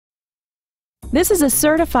This is a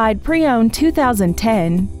certified pre-owned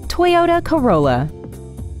 2010 Toyota Corolla.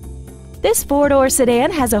 This four-door sedan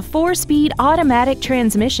has a 4-speed automatic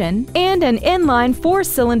transmission and an inline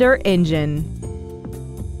 4-cylinder engine.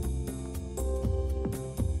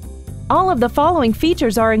 All of the following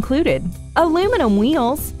features are included: aluminum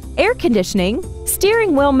wheels, air conditioning,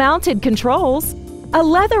 steering wheel mounted controls, a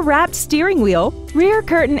leather-wrapped steering wheel, rear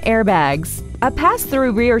curtain airbags, a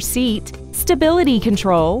pass-through rear seat, stability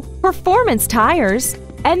control, performance tires,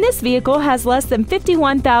 and this vehicle has less than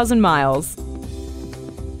 51,000 miles.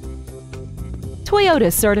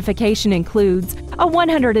 Toyota's certification includes a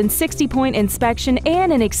 160-point inspection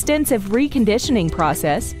and an extensive reconditioning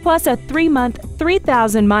process, plus a 3-month,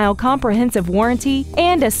 3,000-mile comprehensive warranty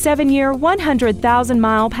and a 7-year,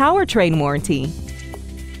 100,000-mile powertrain warranty.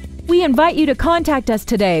 We invite you to contact us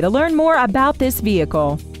today to learn more about this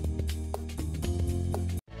vehicle.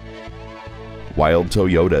 Wild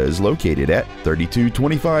Toyota is located at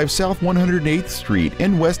 3225 South 108th Street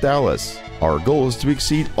in West Dallas. Our goal is to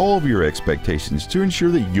exceed all of your expectations to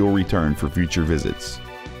ensure that you'll return for future visits.